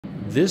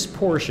This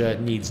Porsche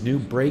needs new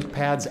brake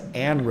pads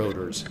and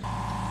rotors.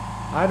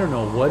 I don't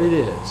know what it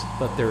is,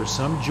 but there's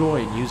some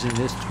joy in using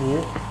this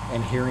tool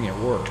and hearing it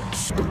work.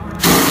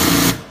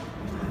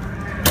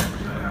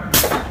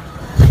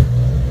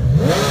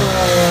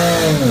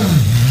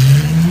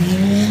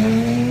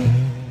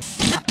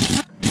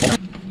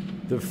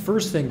 The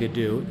first thing to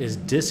do is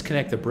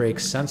disconnect the brake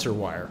sensor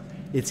wire.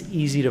 It's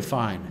easy to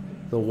find.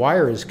 The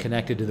wire is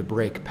connected to the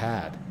brake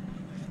pad.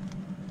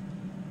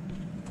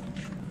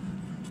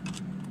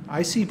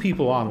 I see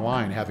people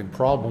online having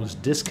problems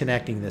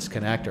disconnecting this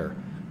connector,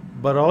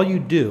 but all you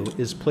do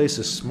is place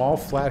a small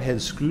flathead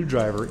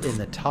screwdriver in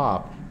the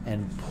top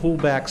and pull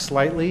back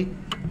slightly,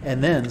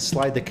 and then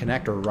slide the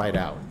connector right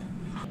out.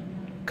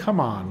 Come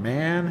on,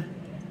 man.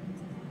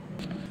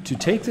 To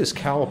take this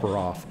caliper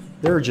off,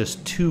 there are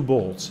just 2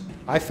 bolts.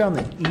 I found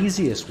the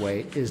easiest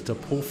way is to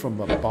pull from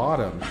the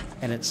bottom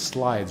and it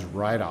slides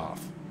right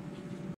off.